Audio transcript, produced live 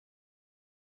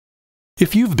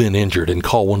If you've been injured and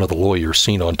call one of the lawyers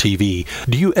seen on TV,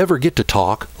 do you ever get to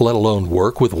talk, let alone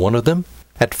work with one of them?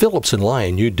 At Phillips and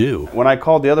Lyon, you do. When I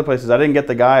called the other places, I didn't get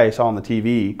the guy I saw on the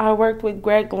TV. I worked with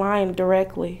Greg Lyon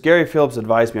directly. Gary Phillips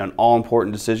advised me on all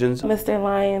important decisions. Mr.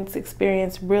 Lyon's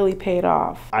experience really paid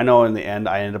off. I know in the end,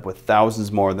 I ended up with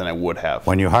thousands more than I would have.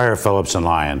 When you hire Phillips and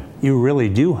Lyon, you really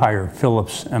do hire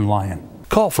Phillips and Lyon.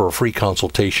 Call for a free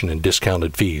consultation and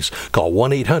discounted fees. Call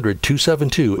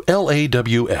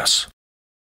 1-800-272-LAWS.